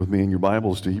me in your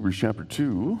Bibles to Hebrews chapter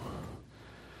 2.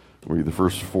 We'll read the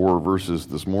first 4 verses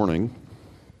this morning.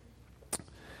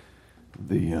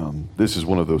 This is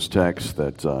one of those texts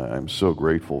that I'm so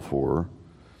grateful for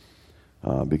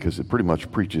because it pretty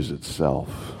much preaches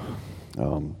itself.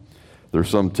 There's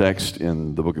some text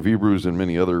in the book of Hebrews and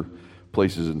many other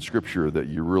places in Scripture that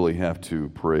you really have to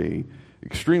pray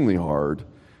extremely hard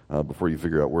before you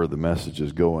figure out where the message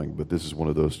is going. But this is one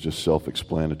of those just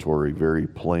self-explanatory, very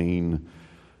plain,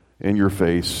 in your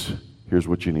face, here's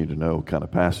what you need to know kind of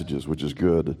passages, which is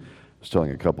good. I was telling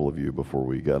a couple of you before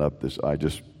we got up this, I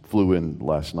just flew in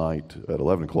last night at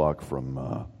 11 o'clock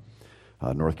from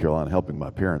North Carolina, helping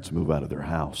my parents move out of their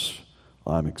house.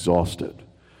 I'm exhausted.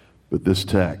 But this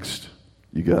text,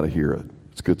 you got to hear it.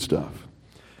 It's good stuff.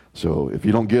 So if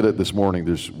you don't get it this morning,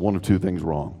 there's one of two things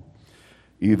wrong.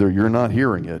 Either you're not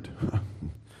hearing it,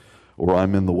 or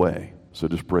I'm in the way. So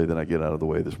just pray that I get out of the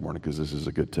way this morning, because this is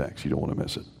a good text. You don't want to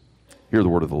miss it. Hear the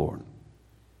word of the Lord.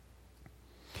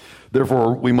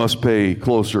 Therefore, we must pay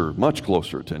much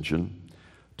closer attention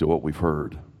to what we've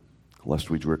heard, lest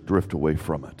we drift away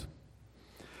from it.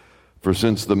 For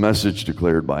since the message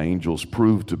declared by angels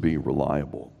proved to be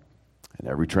reliable, and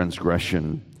every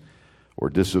transgression or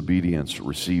disobedience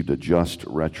received a just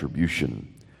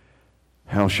retribution,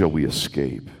 how shall we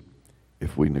escape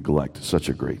if we neglect such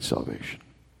a great salvation?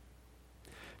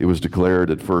 It was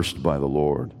declared at first by the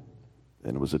Lord,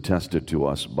 and it was attested to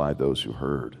us by those who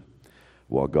heard,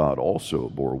 while God also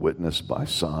bore witness by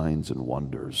signs and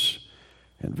wonders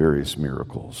and various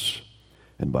miracles,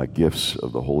 and by gifts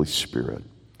of the Holy Spirit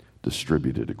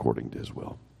distributed according to his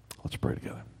will. Let's pray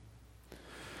together.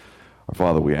 Our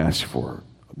Father, we ask for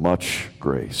much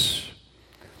grace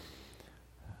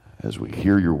as we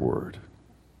hear your word.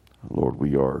 Lord,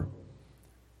 we are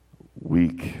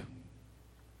weak.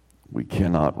 We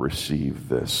cannot receive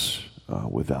this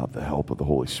without the help of the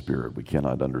Holy Spirit. We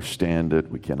cannot understand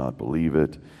it. We cannot believe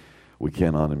it. We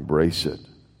cannot embrace it.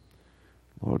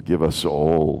 Lord, give us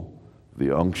all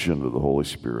the unction of the Holy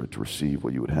Spirit to receive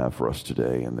what you would have for us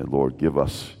today. And then, Lord, give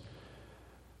us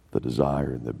the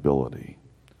desire and the ability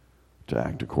to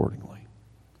act accordingly.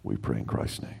 We pray in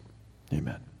Christ's name.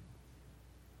 Amen.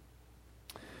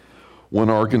 When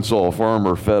Arkansas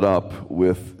farmer, fed up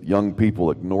with young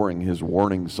people ignoring his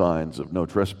warning signs of no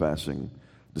trespassing,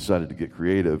 decided to get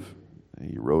creative,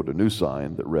 he wrote a new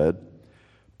sign that read,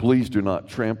 "Please do not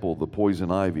trample the poison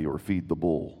ivy or feed the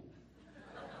bull."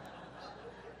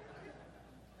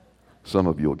 Some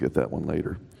of you will get that one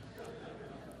later.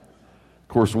 Of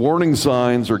course, warning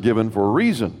signs are given for a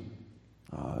reason.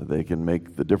 They can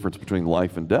make the difference between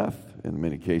life and death in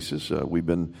many cases.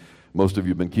 Most of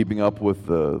you have been keeping up with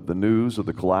the news of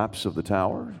the collapse of the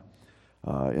tower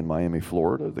in Miami,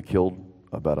 Florida, that killed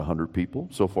about 100 people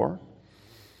so far.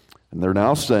 And they're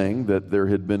now saying that there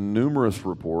had been numerous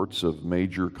reports of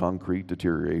major concrete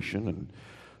deterioration and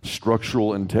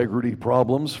structural integrity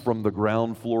problems from the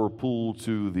ground floor pool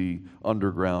to the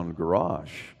underground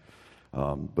garage.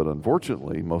 But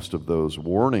unfortunately, most of those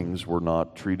warnings were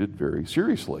not treated very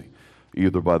seriously,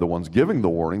 either by the ones giving the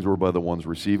warnings or by the ones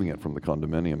receiving it from the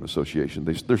condominium association.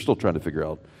 They're still trying to figure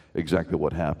out exactly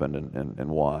what happened and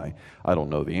why. I don't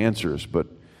know the answers, but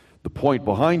the point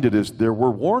behind it is there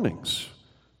were warnings,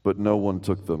 but no one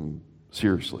took them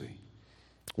seriously.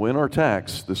 Well, in our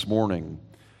text this morning,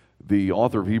 the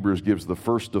author of Hebrews gives the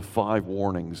first of 5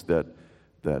 warnings that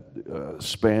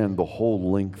span the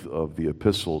whole length of the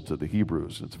epistle to the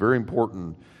Hebrews. It's very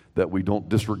important that we don't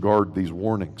disregard these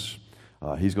warnings.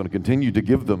 He's going to continue to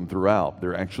give them throughout.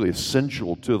 They're actually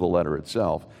essential to the letter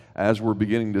itself, as we're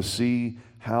beginning to see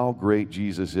how great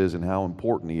Jesus is and how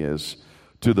important he is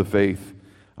to the faith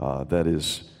that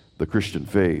is the Christian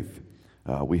faith.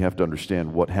 We have to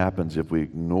understand what happens if we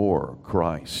ignore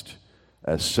Christ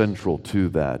as central to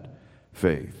that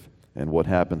faith, and what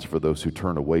happens for those who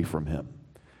turn away from him,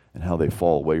 and how they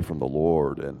fall away from the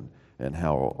Lord, and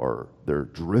how they're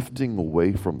drifting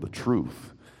away from the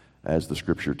truth, as the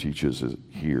Scripture teaches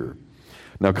here.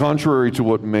 Now, contrary to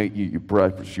what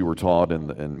perhaps you were taught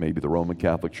in maybe the Roman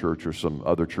Catholic Church or some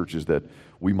other churches that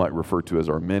we might refer to as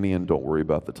Arminian, don't worry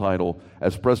about the title.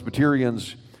 As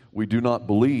Presbyterians, we do not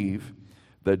believe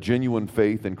that genuine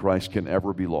faith in Christ can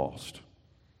ever be lost.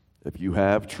 If you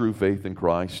have true faith in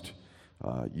Christ,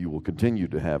 you will continue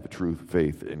to have true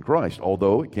faith in Christ,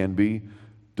 although it can be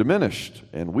diminished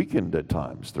and weakened at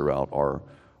times throughout our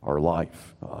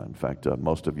life. In fact,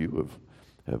 most of you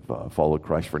have followed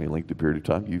Christ for any lengthy period of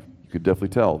time. You could definitely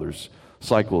tell there's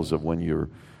cycles of when you're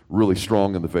really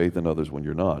strong in the faith and others when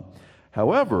you're not.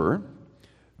 However,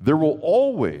 there will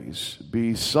always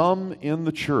be some in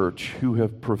the church who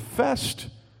have professed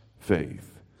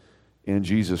faith in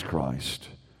Jesus Christ,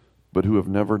 but who have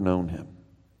never known him.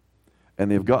 And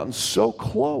they've gotten so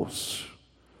close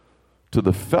to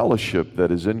the fellowship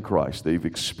that is in Christ. They've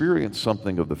experienced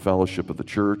something of the fellowship of the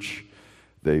church.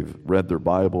 They've read their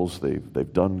Bibles.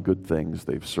 They've done good things.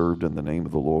 They've served in the name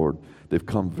of the Lord. They've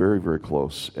come very, very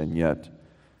close, and yet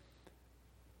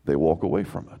they walk away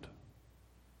from it.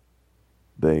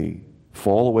 They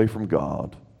fall away from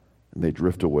God, and they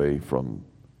drift away from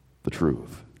the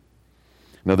truth.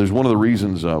 Now, there's one of the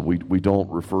reasons we don't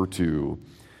refer to,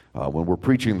 when we're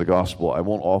preaching the gospel, I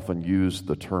won't often use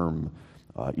the term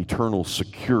eternal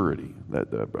security.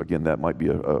 Again, that might be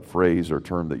a phrase or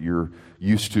term that you're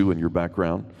used to in your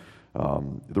background.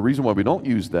 The reason why we don't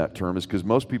use that term is because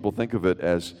most people think of it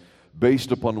as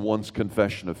based upon one's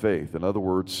confession of faith. In other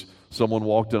words, someone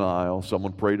walked an aisle,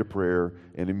 someone prayed a prayer,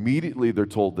 and immediately they're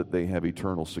told that they have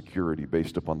eternal security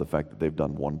based upon the fact that they've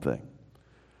done one thing.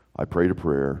 I prayed a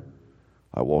prayer,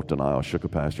 I walked an aisle, shook a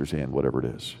pastor's hand, whatever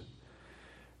it is.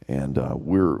 And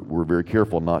we're very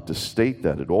careful not to state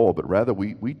that at all, but rather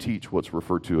we teach what's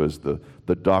referred to as the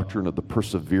doctrine of the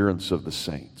perseverance of the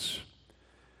saints.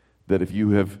 That if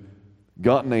you have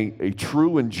gotten a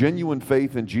true and genuine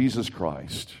faith in Jesus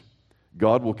Christ,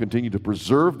 God will continue to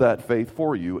preserve that faith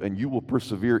for you, and you will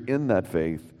persevere in that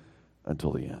faith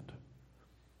until the end.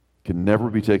 It can never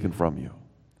be taken from you,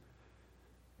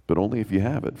 but only if you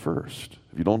have it first.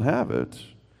 If you don't have it,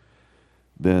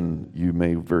 then you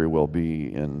may very well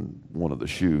be in one of the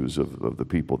shoes of the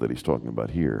people that he's talking about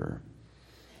here.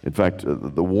 In fact,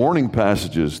 the warning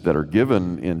passages that are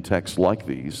given in texts like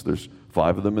these, there's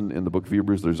 5 of them in the book of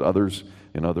Hebrews, there's others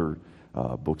in other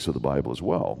books of the Bible as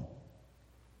well.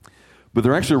 But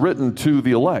they're actually written to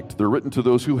the elect. They're written to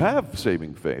those who have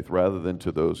saving faith rather than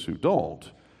to those who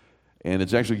don't. And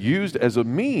it's actually used as a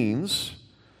means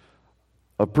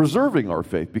of preserving our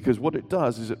faith, because what it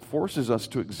does is it forces us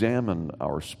to examine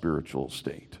our spiritual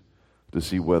state to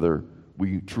see whether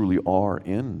we truly are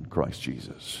in Christ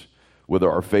Jesus,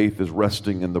 whether our faith is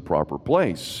resting in the proper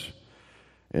place.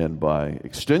 And by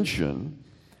extension,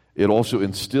 it also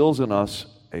instills in us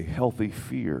a healthy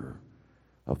fear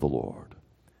of the Lord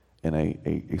and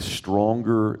a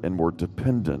stronger and more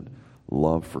dependent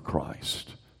love for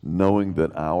Christ, knowing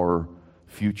that our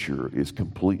future is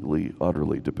completely,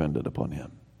 utterly dependent upon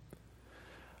him.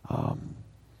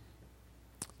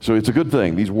 So it's a good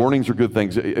thing. These warnings are good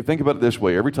things. Think about it this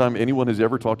way. Every time anyone has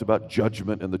ever talked about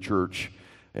judgment in the church,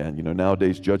 and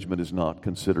nowadays judgment is not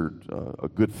considered a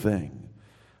good thing.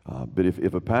 But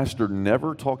if a pastor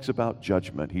never talks about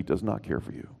judgment, he does not care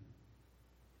for you.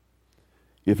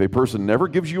 If a person never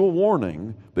gives you a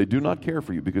warning, they do not care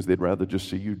for you, because they'd rather just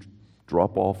see you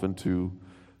drop off into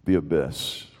the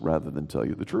abyss rather than tell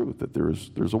you the truth, that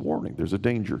there's a warning, there's a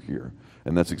danger here.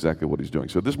 And that's exactly what he's doing.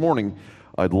 So this morning,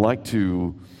 I'd like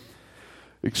to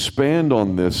expand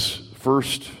on this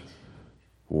first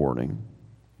warning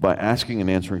by asking and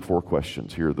answering 4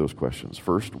 questions. Here are those questions.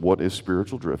 First, what is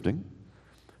spiritual drifting?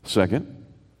 Second,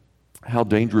 how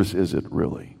dangerous is it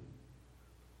really?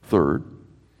 Third,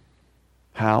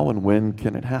 how and when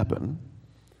can it happen?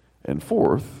 And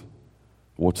fourth,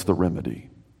 what's the remedy?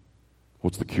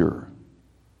 What's the cure?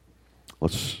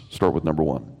 Let's start with number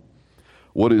 1.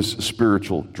 What is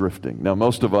spiritual drifting? Now,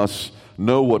 most of us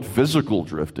know what physical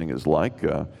drifting is like,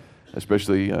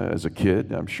 especially as a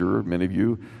kid. I'm sure many of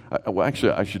you.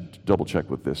 Actually, I should double check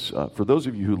with this. For those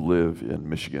of you who live in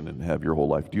Michigan and have your whole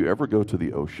life, do you ever go to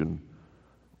the ocean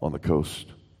on the coast?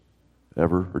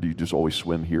 Ever? Or do you just always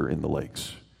swim here in the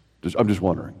lakes? I'm just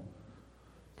wondering.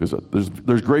 Because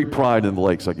there's great pride in the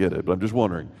lakes, I get it, but I'm just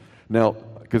wondering. Now,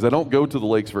 because I don't go to the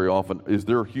lakes very often, is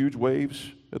there huge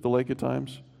waves at the lake at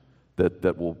times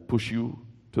that will push you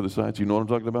to the sides? You know what I'm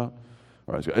talking about?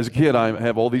 All right, so as a kid, I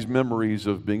have all these memories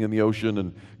of being in the ocean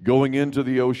and going into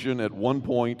the ocean at one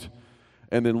point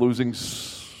and then losing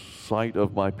sight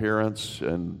of my parents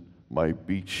and my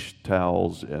beach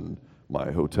towels and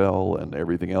my hotel and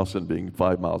everything else and being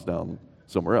 5 miles down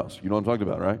somewhere else. You know what I'm talking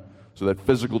about, right? So that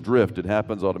physical drift, it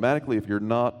happens automatically if you're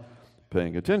not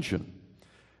paying attention.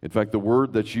 In fact, the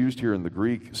word that's used here in the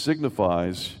Greek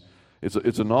signifies, it's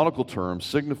a nautical term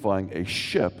signifying a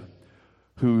ship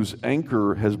whose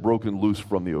anchor has broken loose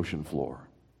from the ocean floor.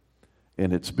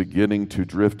 And it's beginning to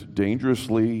drift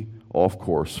dangerously off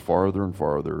course farther and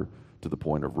farther to the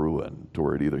point of ruin, to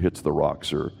where it either hits the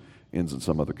rocks or ends in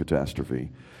some other catastrophe.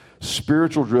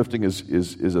 Spiritual drifting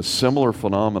is a similar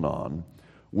phenomenon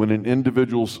when an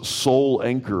individual's soul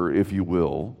anchor, if you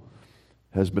will,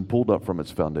 has been pulled up from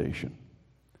its foundation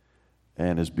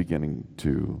and is beginning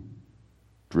to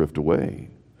drift away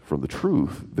from the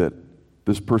truth that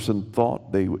this person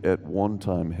thought they at one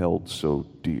time held so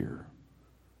dear.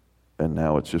 and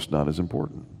now it's just not as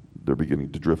important. They're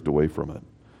beginning to drift away from it.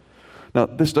 Now,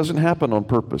 this doesn't happen on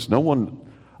purpose. No one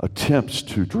attempts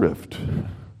to drift.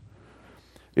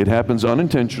 It happens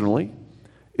unintentionally.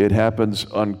 It happens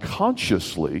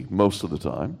unconsciously most of the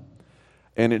time,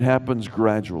 and it happens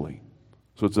gradually.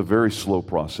 So it's a very slow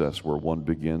process where one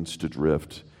begins to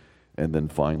drift and then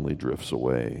finally drifts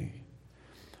away.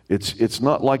 It's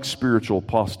not like spiritual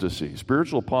apostasy.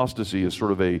 Spiritual apostasy is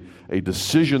sort of a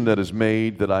decision that is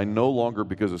made that I no longer,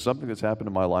 because of something that's happened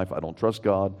in my life, I don't trust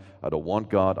God, I don't want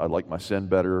God, I like my sin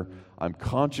better. I'm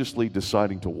consciously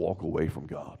deciding to walk away from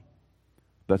God.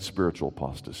 That's spiritual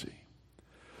apostasy.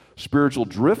 Spiritual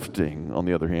drifting, on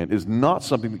the other hand, is not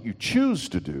something that you choose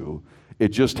to do. It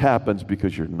just happens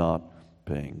because you're not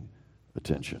paying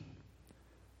attention.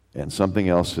 And something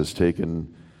else has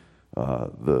taken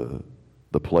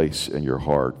the place in your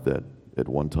heart that at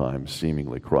one time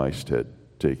seemingly Christ had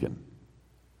taken.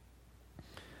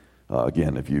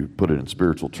 Again, if you put it in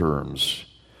spiritual terms,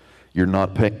 you're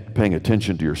not paying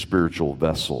attention to your spiritual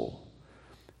vessel,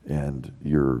 and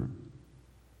your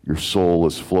soul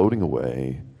is floating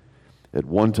away. At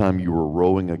one time you were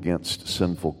rowing against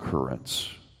sinful currents,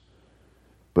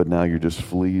 but now you're just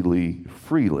freely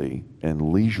and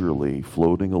leisurely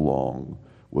floating along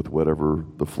with whatever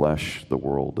the flesh, the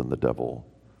world, and the devil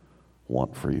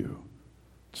want for you.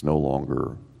 It's no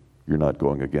longer, you're not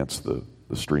going against the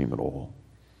stream at all.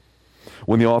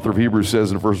 When the author of Hebrews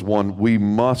says in verse 1, we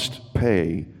must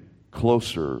pay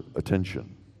closer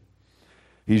attention,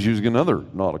 he's using another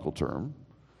nautical term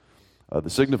that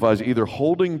signifies either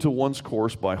holding to one's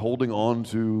course by holding on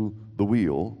to the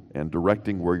wheel and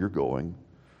directing where you're going,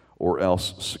 or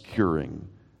else securing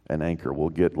an anchor. We'll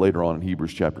get later on in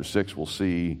Hebrews chapter 6, we'll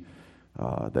see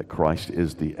that Christ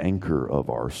is the anchor of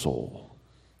our soul.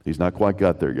 He's not quite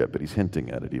got there yet, but he's hinting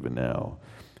at it even now.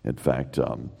 In fact,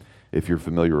 if you're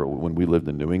familiar, when we lived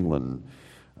in New England,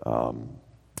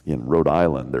 in Rhode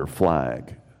Island, their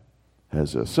flag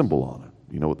has a symbol on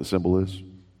it. You know what the symbol is?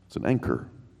 It's an anchor.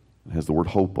 It has the word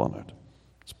hope on it.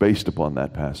 It's based upon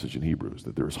that passage in Hebrews,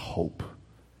 that there is hope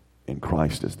in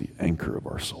Christ as the anchor of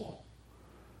our soul.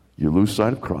 You lose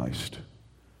sight of Christ,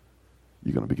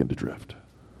 you're going to begin to drift.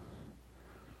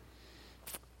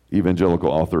 Evangelical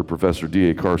author Professor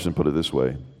D.A. Carson put it this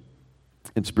way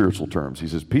in spiritual terms. He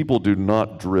says, people do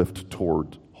not drift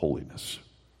toward holiness.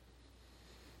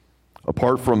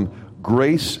 Apart from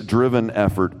grace-driven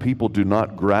effort, people do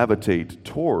not gravitate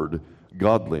toward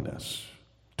godliness,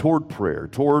 toward prayer,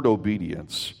 toward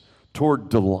obedience, toward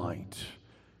delight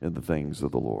in the things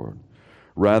of the Lord.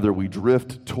 Rather, we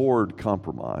drift toward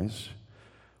compromise,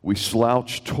 we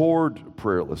slouch toward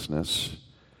prayerlessness,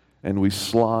 and we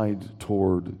slide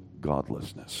toward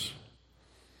godlessness.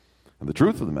 And the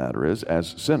truth of the matter is,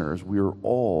 as sinners, we are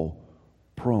all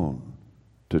prone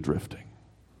to drifting.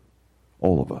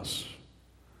 All of us.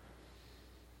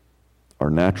 Our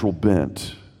natural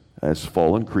bent as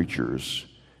fallen creatures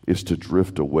is to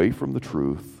drift away from the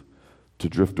truth, to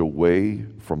drift away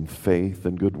from faith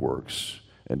and good works,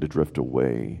 and to drift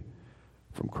away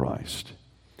from Christ.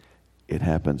 It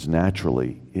happens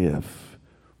naturally if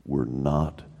we're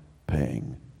not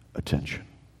paying attention.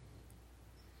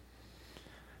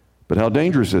 But how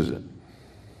dangerous is it?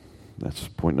 That's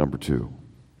point number 2.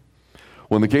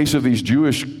 Well, in the case of these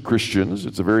Jewish Christians,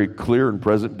 it's a very clear and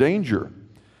present danger.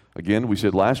 Again, we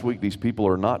said last week, these people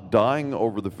are not dying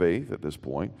over the faith at this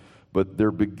point, but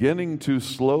they're beginning to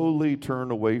slowly turn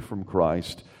away from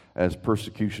Christ as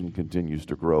persecution continues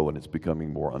to grow and it's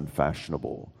becoming more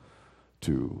unfashionable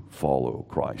to follow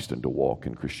Christ and to walk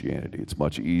in Christianity. It's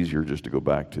much easier just to go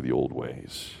back to the old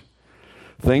ways.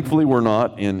 Thankfully, we're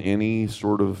not in any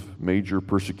sort of major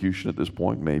persecution at this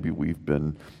point. Maybe we've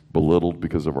been belittled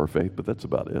because of our faith, but that's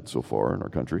about it so far in our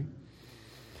country.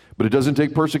 But it doesn't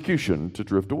take persecution to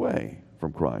drift away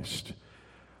from Christ.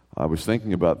 I was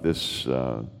thinking about this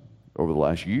over the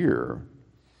last year.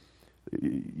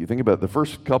 You think about the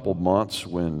first couple months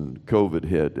when COVID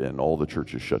hit and all the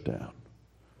churches shut down.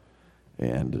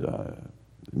 And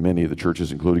many of the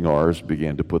churches, including ours,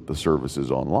 began to put the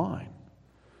services online.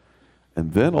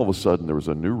 And then all of a sudden there was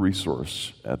a new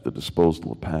resource at the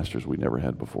disposal of pastors we never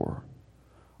had before.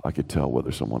 I could tell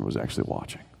whether someone was actually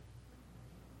watching.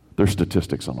 There's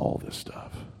statistics on all this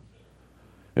stuff.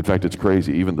 In fact, it's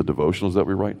crazy. Even the devotionals that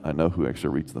we write, I know who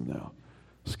actually reads them now.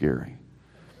 Scary.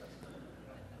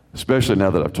 Especially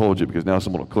now that I've told you, because now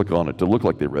someone will click on it to look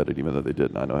like they read it, even though they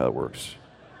didn't. I know how it works.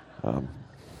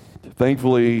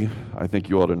 Thankfully, I think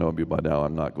you ought to know me by now.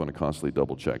 I'm not going to constantly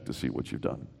double check to see what you've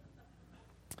done.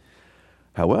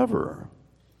 However,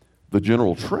 the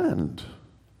general trend,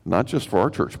 not just for our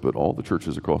church, but all the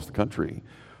churches across the country,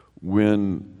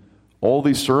 when all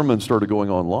these sermons started going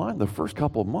online, the first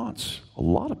couple of months, a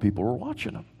lot of people were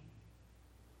watching them.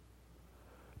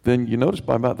 Then you notice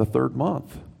by about the third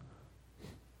month,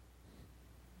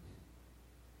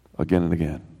 again and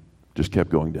again, just kept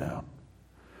going down.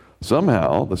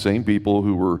 Somehow, the same people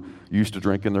who were used to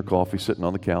drinking their coffee, sitting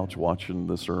on the couch, watching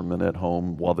the sermon at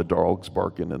home while the dog's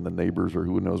barking and the neighbors or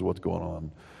who knows what's going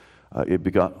on, it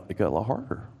got a lot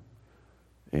harder.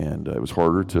 And it was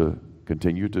harder to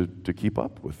continue to keep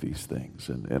up with these things.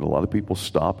 And a lot of people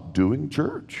stopped doing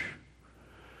church.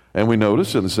 And we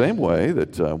noticed in the same way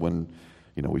that when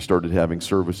we started having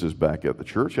services back at the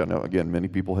church, I know, again, many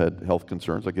people had health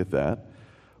concerns, I get that.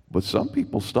 But some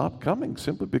people stopped coming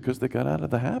simply because they got out of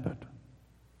the habit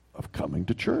of coming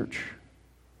to church.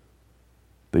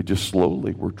 They just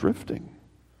slowly were drifting.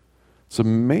 It's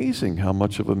amazing how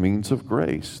much of a means of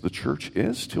grace the church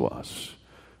is to us.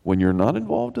 When you're not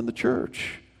involved in the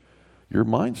church, your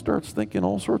mind starts thinking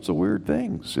all sorts of weird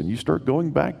things, and you start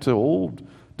going back to old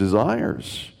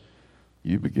desires.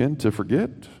 You begin to forget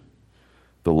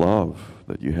the love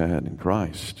that you had in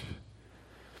Christ.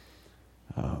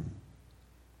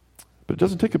 But it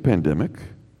doesn't take a pandemic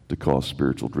to cause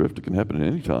spiritual drift. It can happen at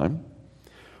any time.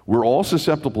 We're all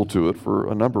susceptible to it for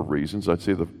a number of reasons. I'd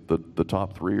say the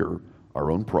top three are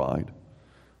our own pride.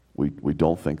 We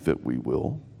don't think that we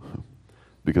will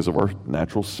because of our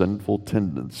natural sinful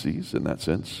tendencies in that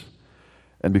sense,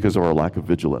 and because of our lack of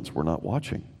vigilance. We're not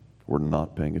watching. We're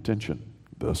not paying attention.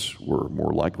 Thus, we're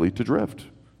more likely to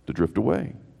drift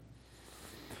away.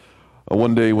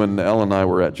 One day when Al and I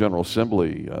were at General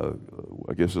Assembly,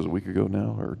 I guess it was a week ago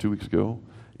now, or 2 weeks ago,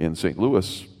 in St.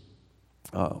 Louis,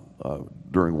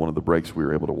 during one of the breaks, we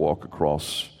were able to walk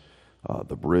across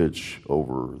the bridge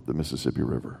over the Mississippi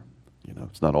River.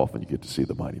 It's not often you get to see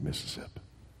the mighty Mississippi.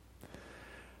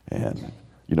 And,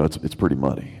 it's pretty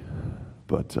muddy.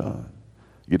 But you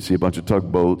get to see a bunch of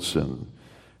tugboats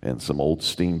and some old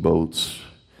steamboats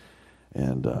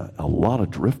and a lot of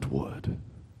driftwood.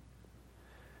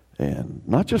 And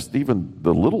not just even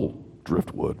the little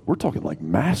driftwood. We're talking like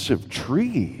massive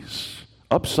trees,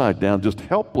 upside down, just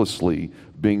helplessly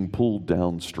being pulled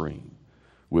downstream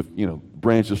with,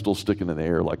 branches still sticking in the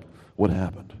air like, what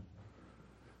happened?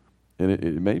 And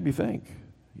it made me think,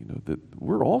 that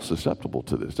we're all susceptible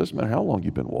to this. Doesn't matter how long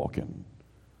you've been walking,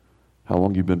 how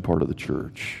long you've been part of the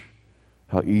church,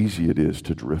 how easy it is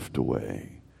to drift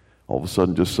away. All of a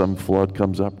sudden, just some flood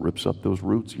comes up, rips up those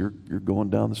roots, you're going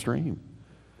down the stream.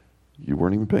 You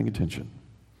weren't even paying attention.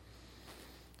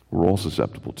 We're all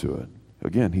susceptible to it.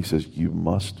 Again, he says, you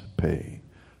must pay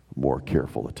more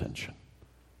careful attention.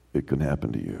 It can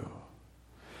happen to you.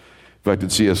 In fact, in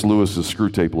C.S. Lewis's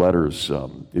Screwtape Letters,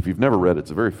 if you've never read it,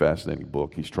 it's a very fascinating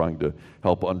book. He's trying to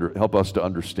help us to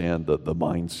understand the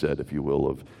mindset, if you will,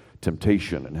 of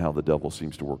temptation and how the devil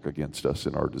seems to work against us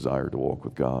in our desire to walk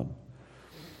with God.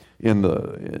 In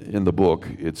the book,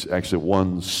 it's actually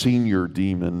one senior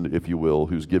demon, if you will,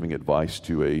 who's giving advice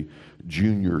to a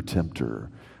junior tempter,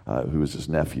 who is his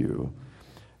nephew.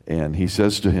 And he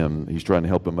says to him, he's trying to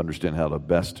help him understand how to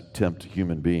best tempt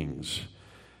human beings.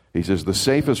 He says, the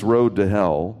safest road to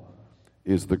hell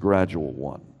is the gradual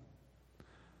one.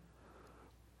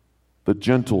 The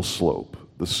gentle slope,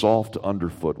 the soft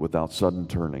underfoot without sudden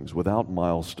turnings, without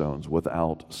milestones,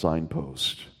 without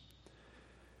signposts.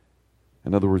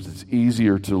 In other words, it's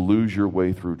easier to lose your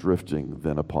way through drifting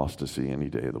than apostasy any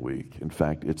day of the week. In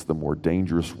fact, it's the more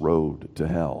dangerous road to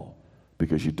hell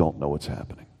because you don't know what's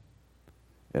happening.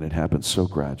 And it happens so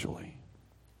gradually.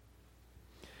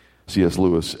 C.S.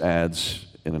 Lewis adds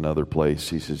in another place,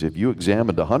 he says, if you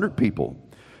examined 100 people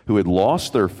who had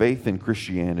lost their faith in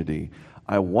Christianity,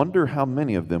 I wonder how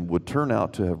many of them would turn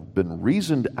out to have been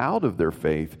reasoned out of their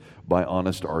faith by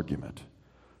honest argument.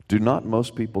 Do not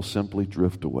most people simply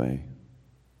drift away?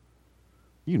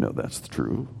 You know that's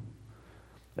true.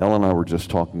 Ellen and I were just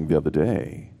talking the other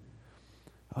day.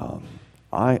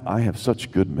 I have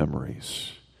such good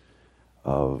memories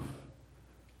of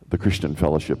the Christian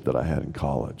fellowship that I had in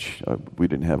college. We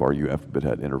didn't have RUF, but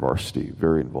had InterVarsity,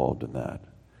 very involved in that.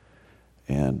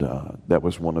 And that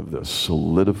was one of the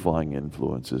solidifying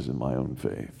influences in my own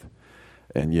faith.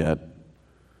 And yet,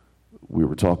 we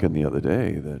were talking the other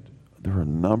day that there are a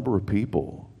number of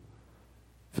people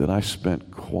that I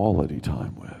spent quality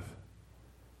time with,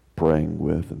 praying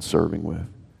with and serving with,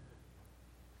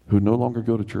 who no longer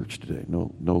go to church today,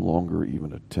 no longer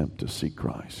even attempt to seek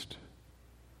Christ.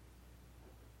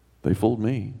 They fooled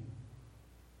me.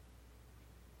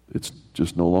 It's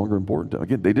just no longer important to them.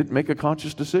 Again, they didn't make a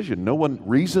conscious decision. No one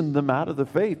reasoned them out of the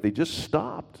faith. They just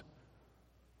stopped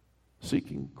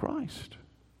seeking Christ.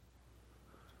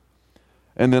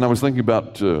 And then I was thinking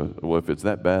about, well, if it's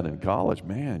that bad in college,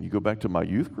 man, you go back to my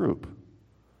youth group,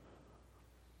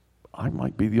 I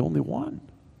might be the only one.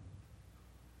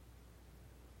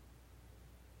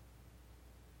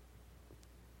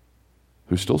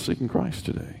 Who's still seeking Christ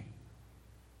today.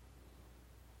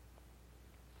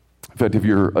 In fact, if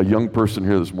you're a young person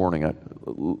here this morning,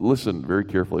 listen very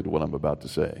carefully to what I'm about to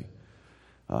say.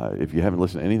 If you haven't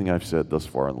listened to anything I've said thus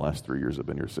far in the last 3 years I've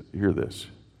been here, hear this.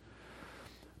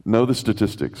 Know the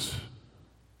statistics.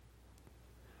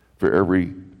 For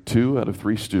every 2 out of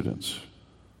 3 students,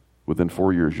 within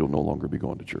 4 years, you'll no longer be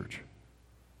going to church.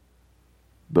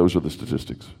 Those are the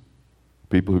statistics.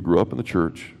 People who grew up in the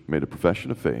church, made a profession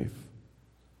of faith,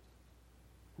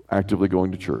 actively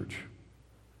going to church.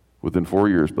 Within 4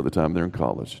 years, by the time they're in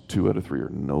college, 2 out of 3 are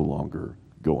no longer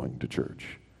going to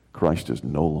church. Christ is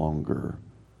no longer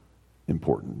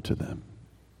important to them.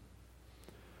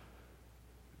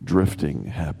 Drifting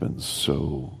happens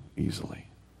so easily.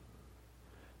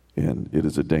 And it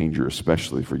is a danger,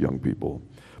 especially for young people.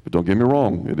 But don't get me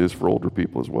wrong, it is for older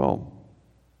people as well.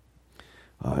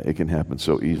 It can happen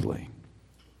so easily.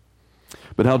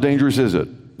 But how dangerous is it?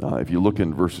 If you look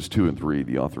in verses 2 and 3,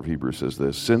 the author of Hebrews says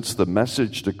this, since the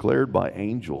message declared by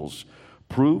angels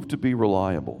proved to be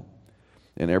reliable,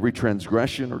 and every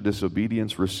transgression or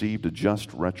disobedience received a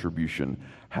just retribution,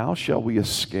 how shall we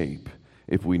escape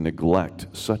if we neglect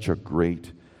such a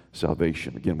great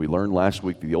salvation? Again, we learned last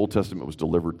week that the Old Testament was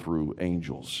delivered through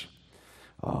angels.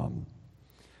 And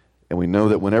we know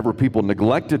that whenever people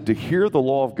neglected to hear the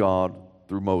law of God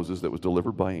through Moses that was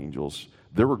delivered by angels,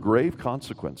 there were grave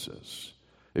consequences.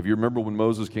 If you remember when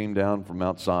Moses came down from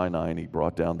Mount Sinai and he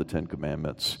brought down the 10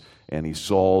 Commandments and he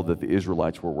saw that the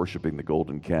Israelites were worshiping the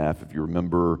golden calf, if you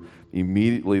remember,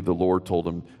 immediately the Lord told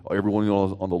him, everyone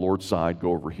on the Lord's side,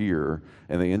 go over here.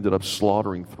 And they ended up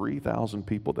slaughtering 3,000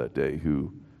 people that day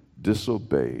who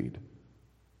disobeyed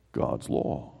God's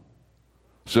law.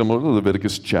 Similar to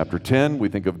Leviticus chapter 10, we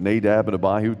think of Nadab and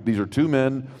Abihu. These are 2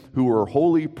 men who were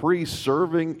holy priests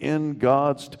serving in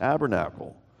God's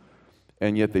tabernacle.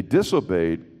 And yet they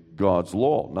disobeyed God's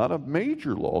law. Not a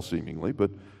major law, seemingly, but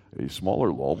a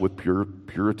smaller law with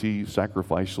purity,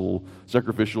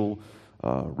 sacrificial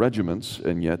regiments,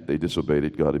 and yet they disobeyed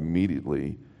it. God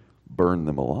immediately burned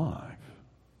them alive.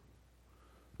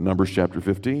 Numbers chapter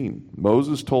 15.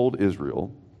 Moses told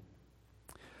Israel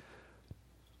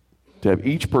to have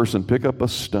each person pick up a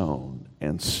stone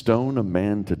and stone a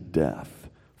man to death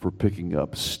for picking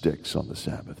up sticks on the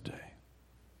Sabbath day.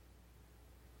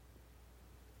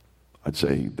 I'd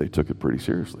say they took it pretty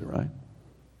seriously, right?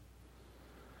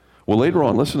 Well, later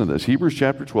on, listen to this. Hebrews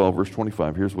chapter 12, verse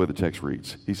 25. Here's the way the text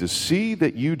reads. He says, see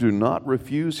that you do not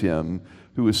refuse him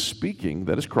who is speaking,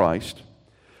 that is Christ.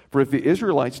 For if the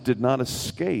Israelites did not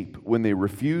escape when they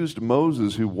refused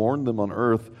Moses who warned them on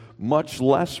earth, much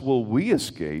less will we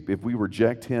escape if we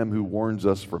reject him who warns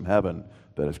us from heaven,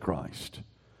 that is Christ.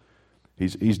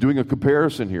 He's doing a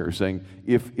comparison here, saying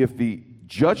if the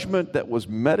judgment that was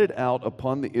meted out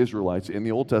upon the Israelites in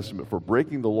the Old Testament for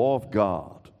breaking the law of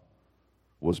God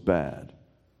was bad,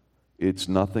 it's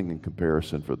nothing in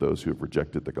comparison for those who have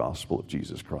rejected the gospel of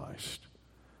Jesus Christ.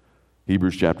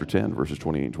 Hebrews chapter 10, verses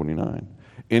 28 and 29.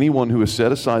 Anyone who has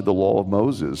set aside the law of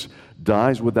Moses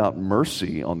dies without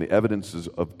mercy on the evidences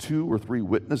of 2 or 3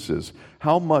 witnesses.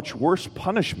 How much worse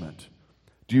punishment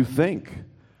do you think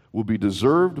will be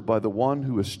deserved by the one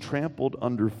who has trampled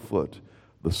underfoot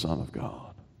the Son of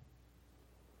God?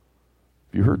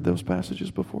 Have you heard those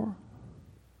passages before?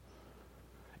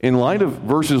 In light of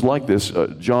verses like this,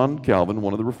 John Calvin,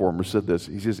 one of the reformers, said this.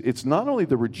 He says, it's not only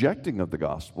the rejecting of the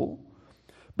gospel,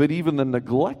 but even the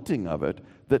neglecting of it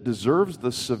that deserves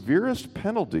the severest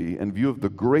penalty in view of the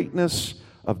greatness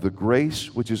of the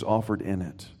grace which is offered in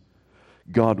it.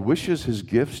 God wishes his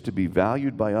gifts to be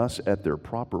valued by us at their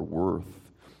proper worth.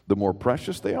 The more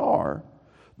precious they are,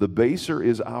 the baser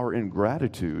is our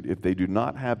ingratitude if they do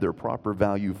not have their proper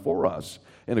value for us.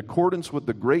 In accordance with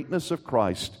the greatness of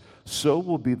Christ, so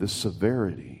will be the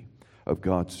severity of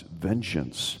God's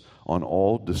vengeance on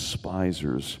all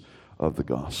despisers of the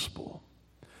gospel.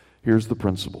 Here's the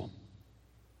principle.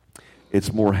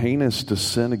 It's more heinous to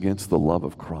sin against the love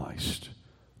of Christ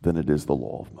than it is the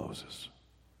law of Moses.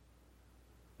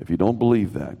 If you don't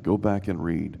believe that, go back and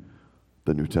read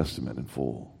the New Testament in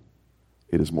full.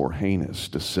 It is more heinous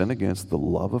to sin against the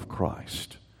love of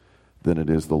Christ than it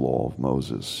is the law of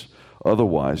Moses.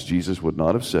 Otherwise, Jesus would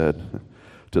not have said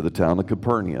to the town of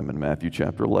Capernaum in Matthew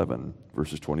chapter 11,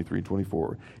 verses 23 and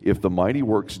 24, if the mighty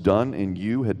works done in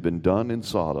you had been done in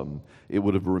Sodom, it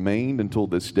would have remained until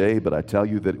this day, but I tell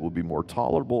you that it will be more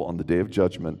tolerable on the day of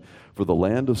judgment for the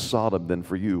land of Sodom than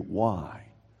for you. Why?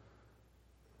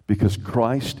 because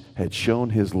Christ had shown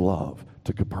his love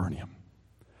to Capernaum.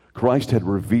 Christ had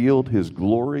revealed his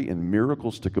glory and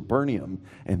miracles to Capernaum,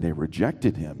 and they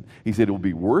rejected him. He said, it will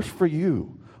be worse for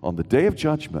you on the day of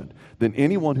judgment than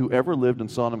anyone who ever lived in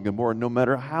Sodom and Gomorrah, no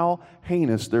matter how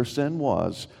heinous their sin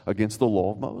was against the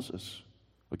law of Moses,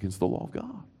 against the law of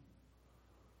God.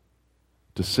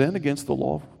 To sin against the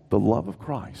law, the love of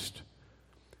Christ,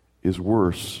 is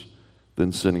worse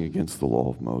than sinning against the law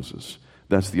of Moses.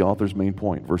 That's the author's main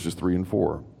point, verses 3 and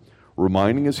 4.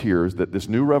 Reminding us here is that this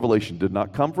new revelation did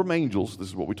not come from angels. This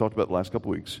is what we talked about the last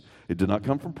couple weeks. It did not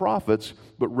come from prophets,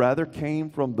 but rather came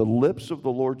from the lips of the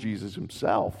Lord Jesus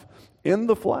himself in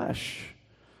the flesh.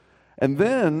 And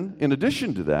then, in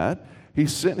addition to that, he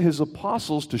sent his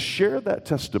apostles to share that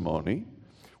testimony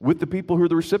with the people who are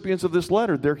the recipients of this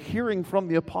letter. They're hearing from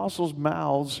the apostles'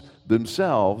 mouths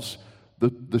themselves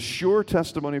the sure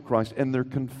testimony of Christ, and they're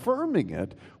confirming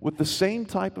it with the same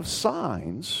type of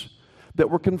signs that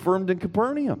were confirmed in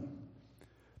Capernaum.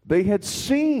 They had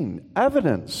seen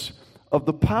evidence of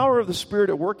the power of the Spirit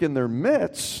at work in their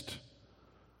midst,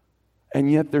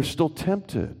 and yet they're still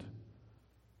tempted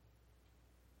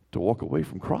to walk away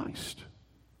from Christ.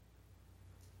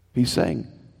 He's saying,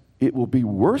 it will be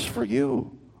worse for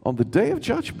you on the day of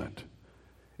judgment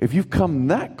if you've come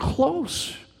that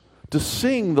close to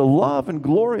seeing the love and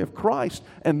glory of Christ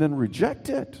and then reject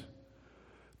it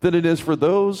than it is for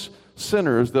those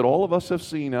sinners that all of us have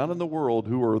seen out in the world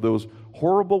who are those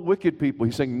horrible, wicked people.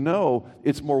 He's saying, no,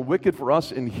 it's more wicked for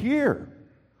us in here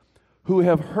who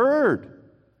have heard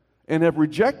and have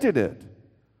rejected it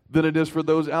than it is for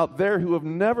those out there who have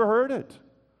never heard it.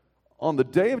 On the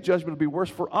day of judgment, it'll be worse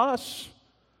for us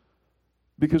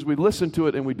because we listened to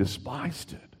it and we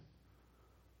despised it.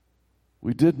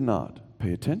 We did not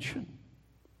pay attention.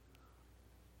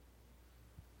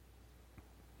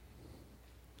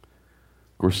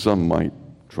 Of course, some might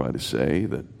try to say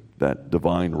that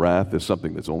divine wrath is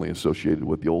something that's only associated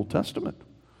with the Old Testament.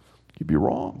 You'd be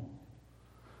wrong.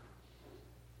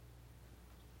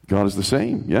 God is the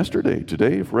same yesterday,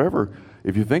 today, forever.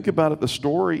 If you think about it, the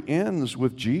story ends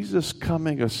with Jesus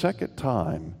coming a second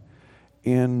time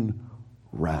in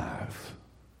wrath,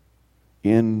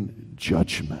 in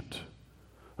judgment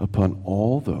upon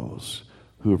all those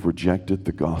who have rejected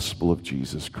the gospel of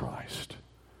Jesus Christ.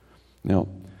 Now,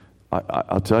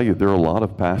 I'll tell you, there are a lot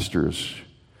of pastors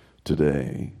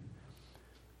today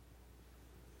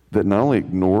that not only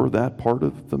ignore that part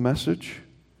of the message,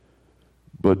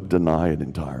 but deny it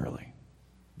entirely.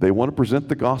 They want to present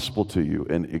the gospel to you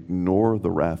and ignore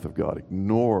the wrath of God,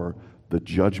 ignore the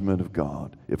judgment of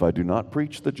God. If I do not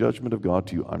preach the judgment of God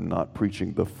to you, I'm not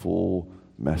preaching the full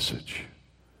message.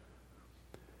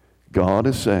 God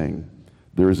is saying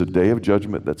there is a day of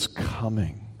judgment that's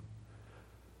coming,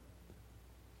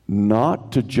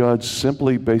 not to judge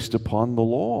simply based upon the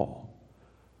law,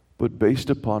 but based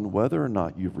upon whether or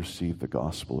not you've received the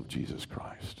gospel of Jesus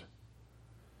Christ.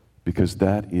 Because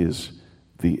that is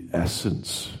the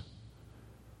essence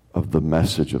of the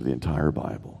message of the entire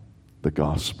Bible, the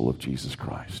gospel of Jesus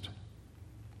Christ.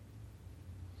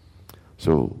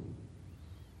 So,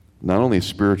 not only is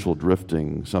spiritual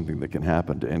drifting something that can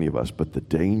happen to any of us, but the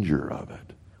danger of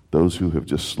it, those who have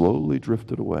just slowly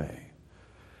drifted away,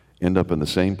 end up in the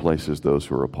same place as those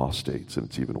who are apostates, and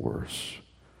it's even worse.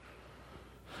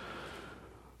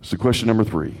 So question number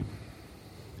 3,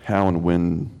 how and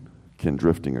when can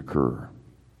drifting occur?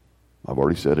 I've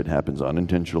already said it happens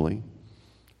unintentionally,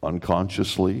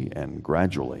 unconsciously, and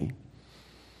gradually.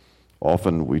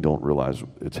 Often we don't realize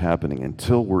it's happening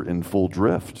until we're in full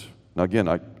drift. Now again,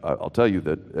 I'll tell you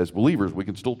that as believers, we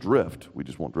can still drift. We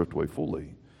just won't drift away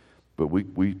fully. But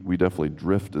we definitely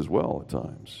drift as well at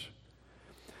times.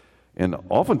 And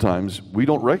oftentimes, we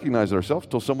don't recognize it ourselves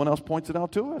until someone else points it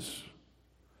out to us.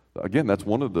 Again, that's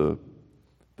one of the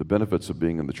benefits of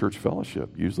being in the church fellowship.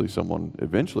 Usually someone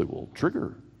eventually will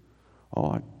trigger.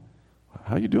 Oh,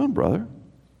 how you doing, brother?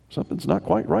 Something's not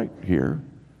quite right here.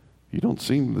 You don't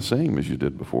seem the same as you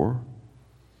did before.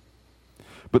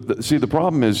 But see, the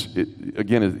problem is,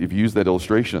 again, if you use that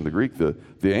illustration in the Greek, the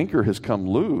anchor has come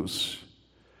loose,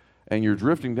 and you're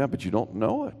drifting down, but you don't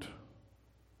know it.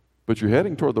 But you're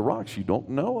heading toward the rocks. You don't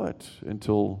know it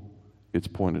until it's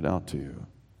pointed out to you.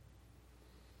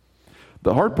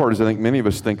 The hard part is I think many of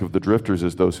us think of the drifters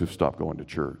as those who've stopped going to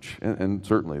church. And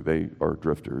certainly they are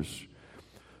drifters.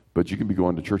 But you can be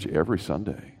going to church every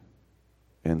Sunday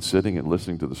and sitting and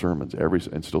listening to the sermons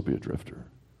and still be a drifter.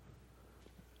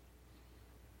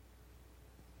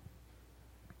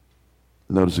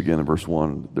 Notice again in verse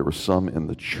 1, there were some in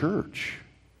the church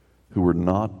who were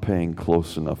not paying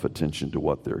close enough attention to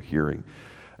what they're hearing.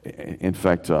 In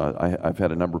fact, I've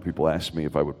had a number of people ask me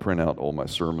if I would print out all my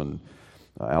sermon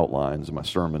outlines and my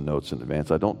sermon notes in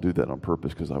advance. I don't do that on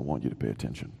purpose because I want you to pay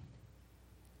attention.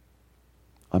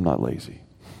 I'm not lazy.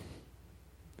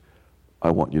 I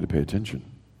want you to pay attention.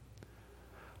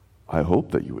 I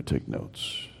hope that you would take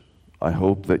notes. I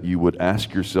hope that you would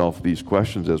ask yourself these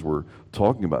questions as we're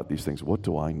talking about these things. What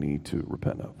do I need to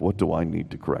repent of? What do I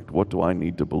need to correct? What do I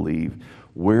need to believe?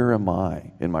 Where am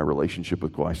I in my relationship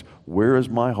with Christ? Where is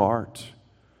my heart?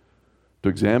 To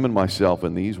examine myself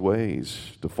in these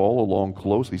ways, to follow along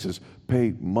closely. He says,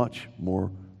 pay much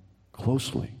more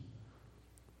closely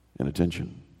and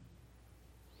attention.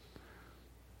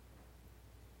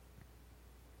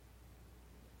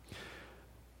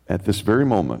 At this very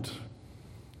moment,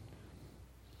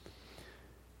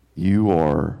 you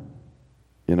are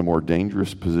in a more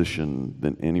dangerous position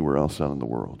than anywhere else out in the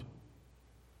world.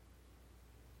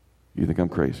 You think I'm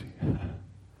crazy?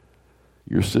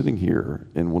 You're sitting here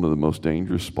in one of the most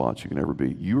dangerous spots you can ever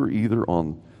be. You are either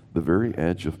on the very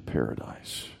edge of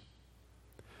paradise,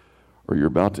 or you're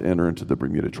about to enter into the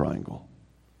Bermuda Triangle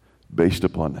based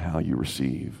upon how you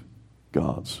receive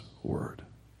God's word.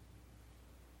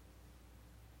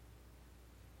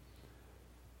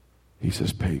 He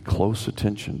says, pay close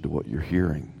attention to what you're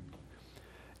hearing.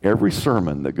 Every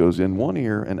sermon that goes in one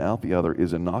ear and out the other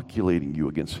is inoculating you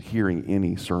against hearing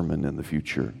any sermon in the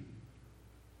future.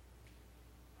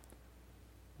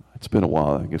 It's been a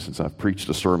while, I guess, since I've preached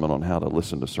a sermon on how to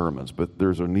listen to sermons, but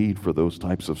there's a need for those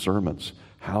types of sermons.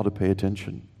 How to pay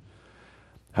attention.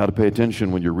 How to pay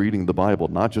attention when you're reading the Bible,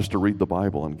 not just to read the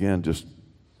Bible, and again, just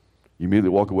you immediately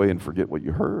walk away and forget what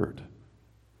you heard.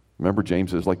 Remember, James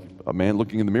says, like a man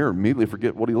looking in the mirror, immediately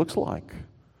forget what he looks like.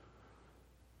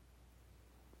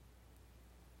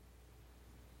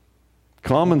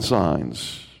 Common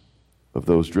signs of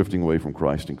those drifting away from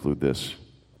Christ include this: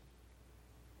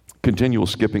 continual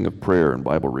skipping of prayer and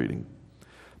Bible reading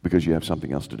because you have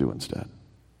something else to do instead.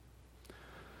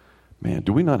 Man,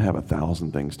 do we not have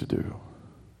 1,000 things to do?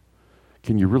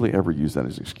 Can you really ever use that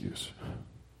as an excuse?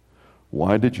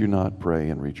 Why did you not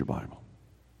pray and read your Bible?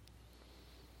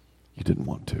 You didn't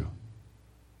want to.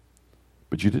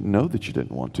 But you didn't know that you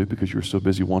didn't want to because you were so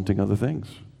busy wanting other things.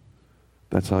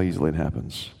 That's how easily it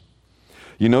happens.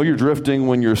 You know you're drifting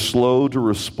when you're slow to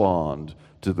respond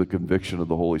to the conviction of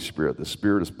the Holy Spirit. The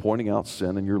Spirit is pointing out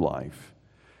sin in your life,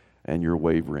 and you're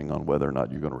wavering on whether or not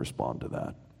you're going to respond to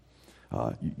that.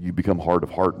 You become hard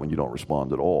of heart when you don't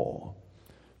respond at all.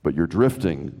 But you're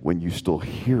drifting when you still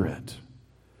hear it,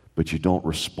 but you don't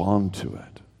respond to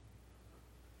it.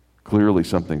 Clearly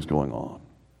something's going on.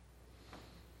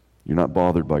 You're not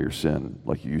bothered by your sin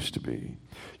like you used to be.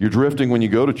 You're drifting when you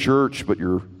go to church, but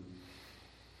you're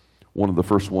one of the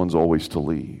first ones always to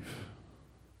leave.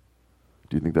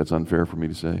 Do you think that's unfair for me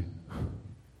to say?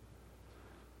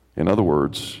 In other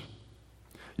words,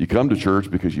 you come to church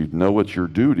because you know it's your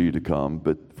duty to come,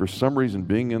 but for some reason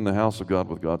being in the house of God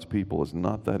with God's people is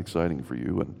not that exciting for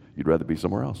you, and you'd rather be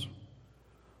somewhere else.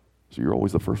 So you're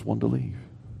always the first one to leave.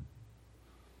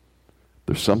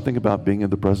 There's something about being in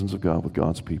the presence of God with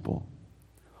God's people,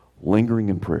 lingering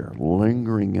in prayer,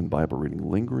 lingering in Bible reading,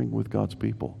 lingering with God's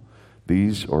people.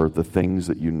 These are the things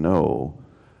that you know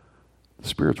the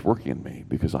Spirit's working in me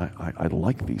because I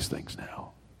like these things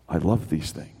now. I love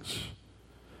these things.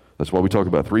 That's why we talk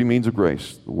about 3 means of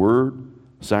grace: the Word,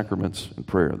 sacraments, and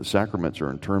prayer. The sacraments are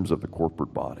in terms of the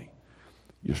corporate body.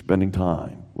 You're spending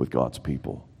time with God's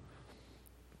people.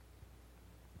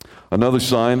 Another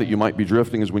sign that you might be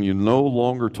drifting is when you no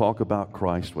longer talk about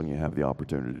Christ when you have the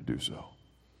opportunity to do so.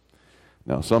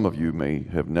 Now, some of you may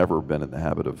have never been in the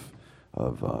habit of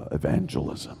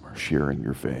evangelism or sharing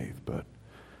your faith, but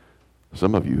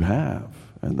some of you have,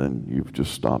 and then you've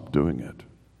just stopped doing it,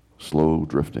 slow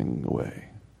drifting away.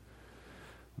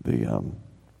 I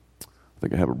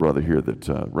think I have a brother here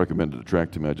that recommended a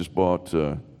tract to me. I just bought,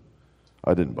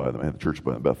 I didn't buy them, I had the church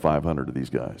buy them, about 500 of these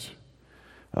guys.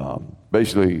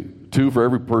 Basically, 2 for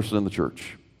every person in the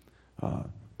church.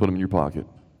 Put them in your pocket.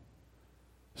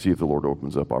 See if the Lord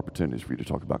opens up opportunities for you to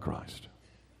talk about Christ.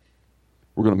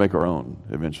 We're going to make our own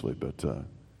eventually, but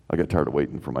I got tired of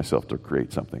waiting for myself to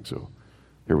create something, so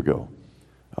here we go.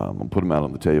 I'm going to put them out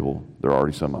on the table. There are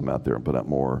already some I'm out there and put out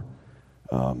more.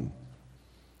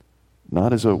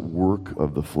 Not as a work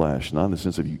of the flesh, not in the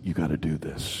sense of you got to do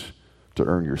this to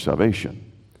earn your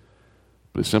salvation,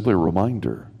 but it's simply a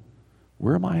reminder.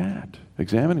 Where am I at?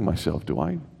 Examining myself. Do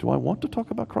I want to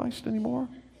talk about Christ anymore?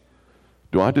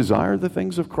 Do I desire the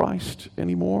things of Christ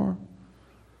anymore?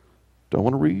 Do I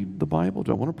want to read the Bible?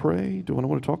 Do I want to pray? Do I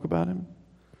want to talk about Him?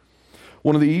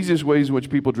 One of the easiest ways in which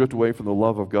people drift away from the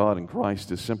love of God and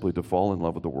Christ is simply to fall in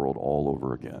love with the world all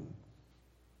over again.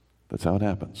 That's how it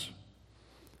happens.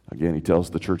 Again, he tells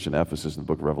the church in Ephesus in the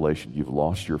book of Revelation, you've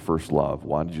lost your first love.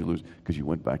 Why did you lose? Because you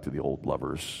went back to the old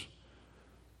lovers.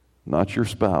 Not your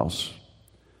spouse,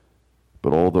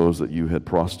 but all those that you had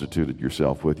prostituted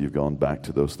yourself with. You've gone back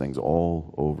to those things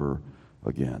all over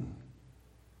again.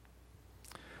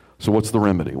 So what's the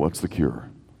remedy? What's the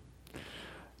cure?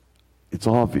 It's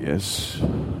obvious.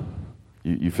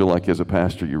 You feel like as a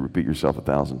pastor you repeat yourself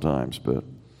 1,000 times, but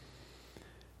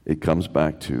it comes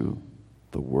back to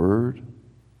the Word,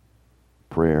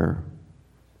 prayer,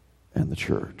 and the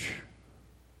church.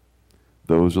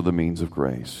 Those are the means of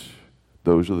grace.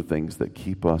 Those are the things that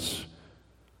keep us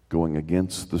going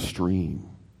against the stream.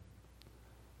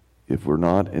 If we're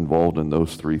not involved in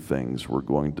those three things, we're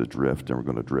going to drift, and we're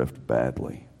going to drift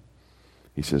badly.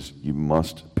 He says you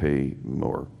must pay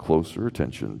more closer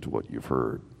attention to what you've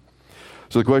heard.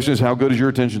 So the question is, how good is your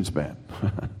attention span?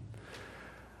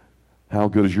 How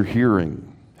good is your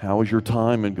hearing? How is your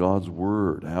time in God's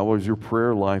Word? How is your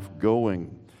prayer life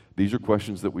going? These are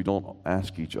questions that we don't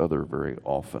ask each other very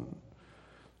often.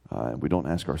 We don't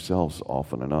ask ourselves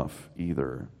often enough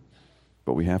either.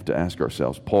 But we have to ask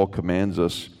ourselves. Paul commands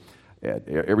us,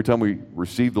 every time we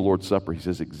receive the Lord's Supper, he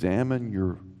says, examine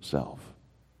yourself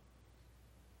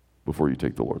before you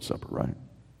take the Lord's Supper, right?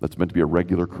 That's meant to be a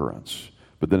regular occurrence.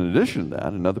 But then in addition to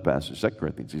that, another passage, 2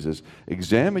 Corinthians, he says,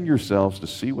 examine yourselves to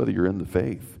see whether you're in the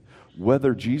faith.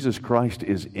 Whether Jesus Christ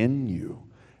is in you,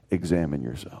 examine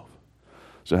yourself.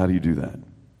 So how do you do that?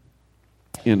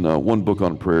 In one book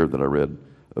on prayer that I read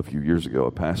a few years ago,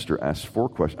 a pastor asked 4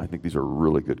 questions. I think these are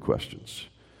really good questions.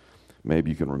 Maybe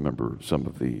you can remember some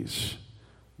of these.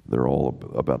 They're all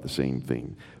about the same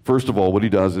theme. First of all, what he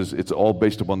does is it's all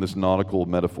based upon this nautical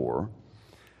metaphor.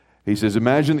 He says,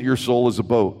 imagine that your soul is a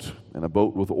boat, and a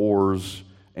boat with oars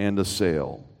and a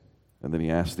sail. And then he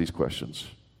asks these questions.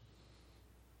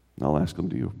 And I'll ask them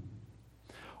to you.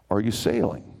 Are you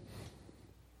sailing?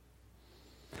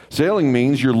 Sailing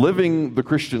means you're living the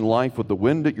Christian life with the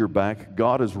wind at your back.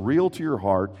 God is real to your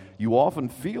heart. You often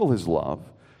feel His love.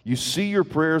 You see your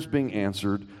prayers being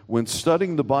answered. When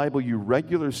studying the Bible, you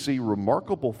regularly see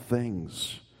remarkable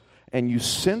things, and you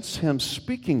sense Him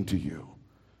speaking to you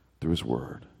through His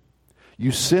Word.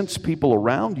 You sense people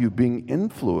around you being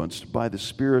influenced by the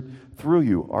Spirit through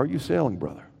you. Are you sailing,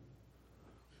 brother?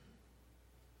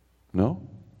 No?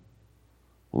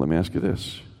 Well, let me ask you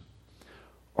this.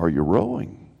 Are you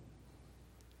rowing?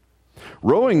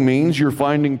 Rowing means you're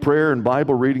finding prayer and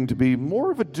Bible reading to be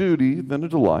more of a duty than a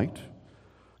delight.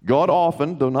 God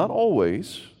often, though not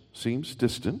always, seems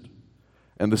distant,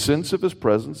 and the sense of His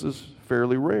presence is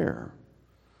fairly rare.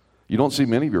 You don't see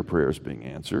many of your prayers being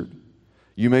answered.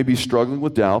 You may be struggling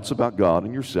with doubts about God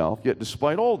and yourself, yet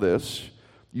despite all this,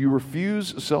 you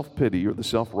refuse self-pity or the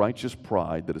self-righteous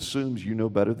pride that assumes you know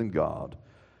better than God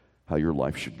how your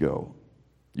life should go.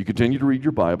 You continue to read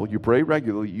your Bible, you pray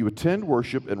regularly, you attend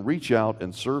worship and reach out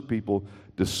and serve people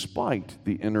despite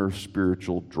the inner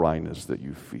spiritual dryness that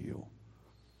you feel.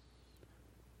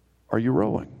 Are you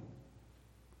rowing?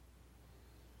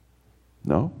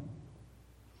 No?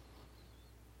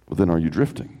 Well, then are you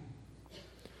drifting?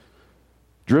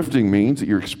 Drifting means that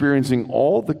you're experiencing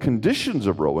all the conditions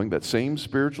of rowing, that same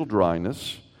spiritual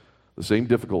dryness, the same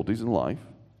difficulties in life.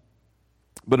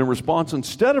 But in response,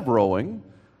 instead of rowing,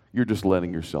 you're just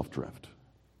letting yourself drift.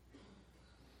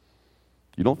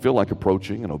 You don't feel like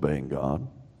approaching and obeying God.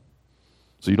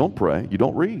 So you don't pray, you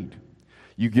don't read.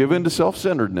 You give in to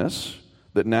self-centeredness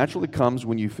that naturally comes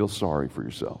when you feel sorry for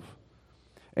yourself.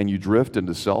 And you drift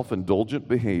into self-indulgent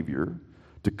behavior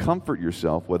to comfort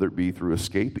yourself, whether it be through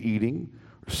escape eating,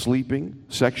 or sleeping,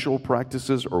 sexual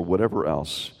practices, or whatever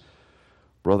else.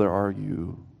 Brother, are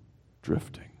you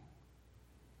drifting?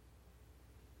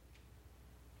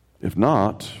 If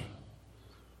not,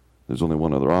 there's only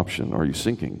one other option. Are you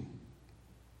sinking?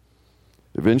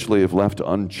 Eventually, if left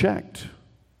unchecked,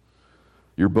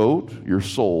 your boat, your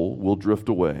soul, will drift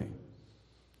away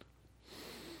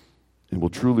and will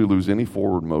truly lose any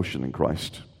forward motion in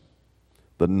Christ.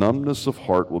 The numbness of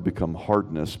heart will become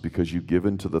hardness because you give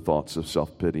in to the thoughts of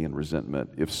self-pity and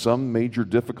resentment. If some major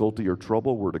difficulty or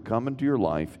trouble were to come into your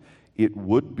life, it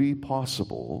would be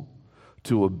possible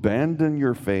to abandon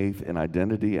your faith and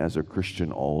identity as a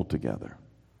Christian altogether.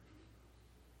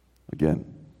 Again,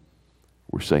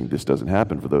 we're saying this doesn't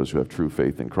happen for those who have true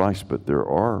faith in Christ, but there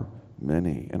are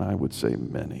many, and I would say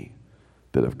many,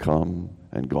 that have come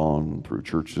and gone through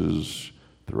churches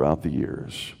throughout the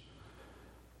years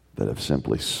that have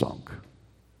simply sunk.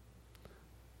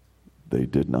 They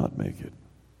did not make it.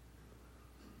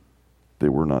 they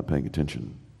were not paying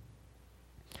attention.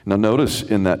 Now notice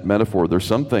in that metaphor, there's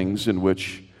some things in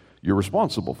which you're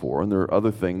responsible for, and there are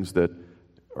other things that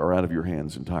are out of your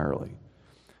hands entirely.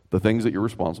 The things that you're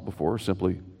responsible for are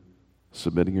simply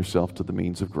submitting yourself to the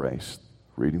means of grace,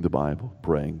 reading the Bible,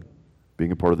 praying,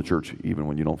 being a part of the church even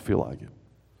when you don't feel like it.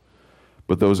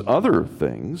 But those other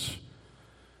things,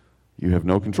 you have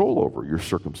no control over. Your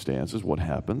circumstances, what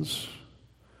happens,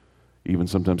 even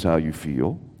sometimes how you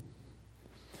feel.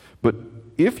 But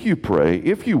if you pray,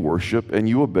 if you worship, and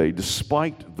you obey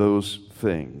despite those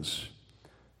things,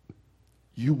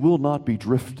 you will not be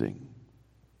drifting.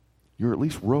 You're at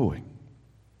least rowing.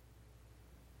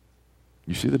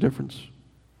 You see the difference?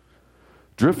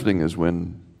 Drifting is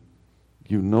when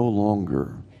you no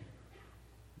longer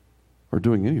are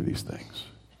doing any of these things.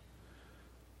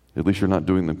 At least you're not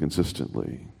doing them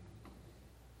consistently.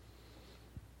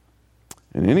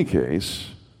 In any case,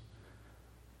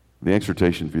 the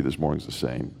exhortation for you this morning is the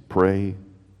same. Pray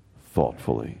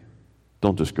thoughtfully.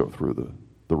 Don't just go through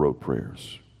the rote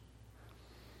prayers.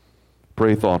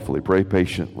 Pray thoughtfully. Pray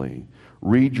patiently.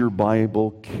 Read your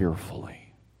Bible carefully.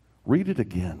 Read it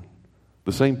again.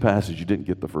 The same passage you didn't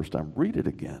get the first time. Read it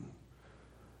again.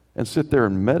 And sit there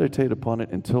and meditate upon it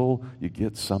until you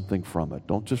get something from it.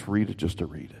 Don't just read it just to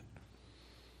read it.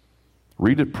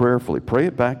 Read it prayerfully. Pray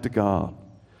it back to God.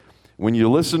 When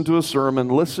you listen to a sermon,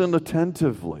 listen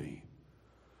attentively.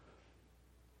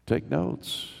 Take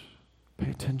notes.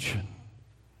 Pay attention.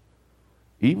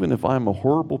 Even if I'm a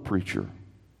horrible preacher,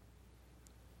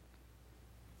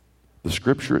 the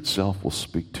Scripture itself will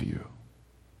speak to you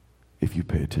if you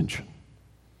pay attention.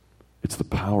 It's the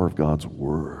power of God's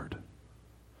Word,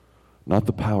 not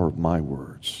the power of my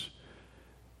words,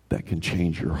 that can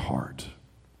change your heart,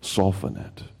 soften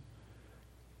it,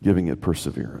 giving it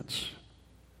perseverance.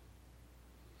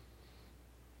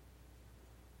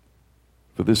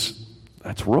 For this,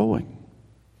 that's rowing.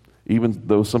 Even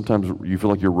though sometimes you feel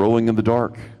like you're rowing in the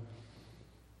dark,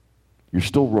 you're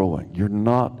still rowing. You're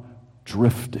not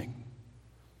drifting.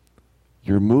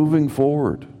 You're moving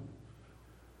forward.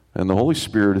 And the Holy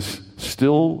Spirit is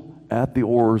still at the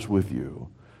oars with you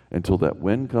until that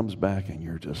wind comes back and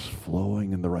you're just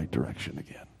flowing in the right direction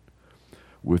again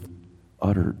with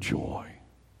utter joy.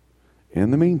 In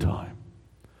the meantime,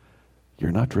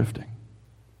 you're not drifting.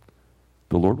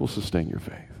 The Lord will sustain your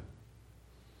faith.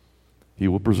 He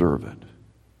will preserve it.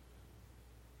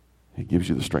 He gives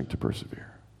you the strength to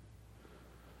persevere.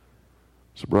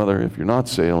 So, brother, if you're not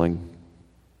sailing,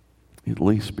 at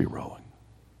least be rowing.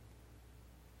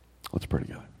 Let's pray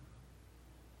together.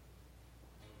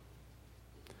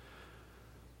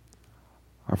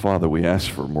 Our Father, we ask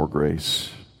for more grace.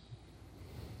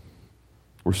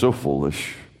 We're so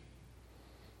foolish.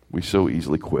 We so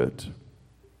easily quit.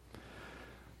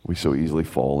 We so easily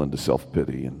fall into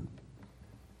self-pity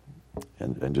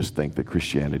and just think that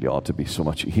Christianity ought to be so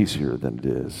much easier than it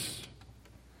is.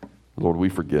 Lord, we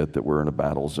forget that we're in a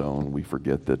battle zone. We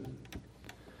forget that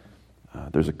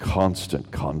there's a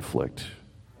constant conflict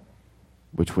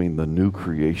between the new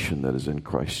creation that is in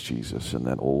Christ Jesus and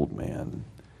that old man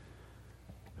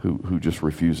who just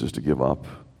refuses to give up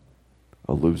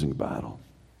a losing battle.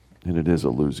 And it is a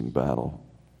losing battle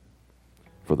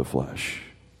for the flesh.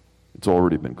 It's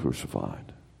already been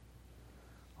crucified.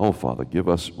 Oh, Father, give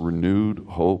us renewed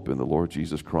hope in the Lord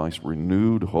Jesus Christ,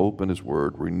 renewed hope in His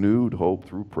Word, renewed hope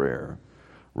through prayer,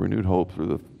 renewed hope through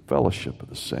the fellowship of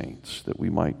the saints, that we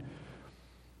might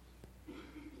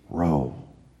row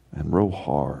and row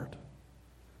hard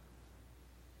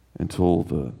until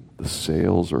the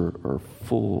sails are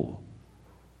full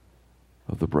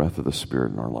of the breath of the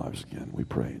Spirit in our lives again. We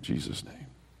pray in Jesus' name.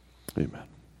 Amen.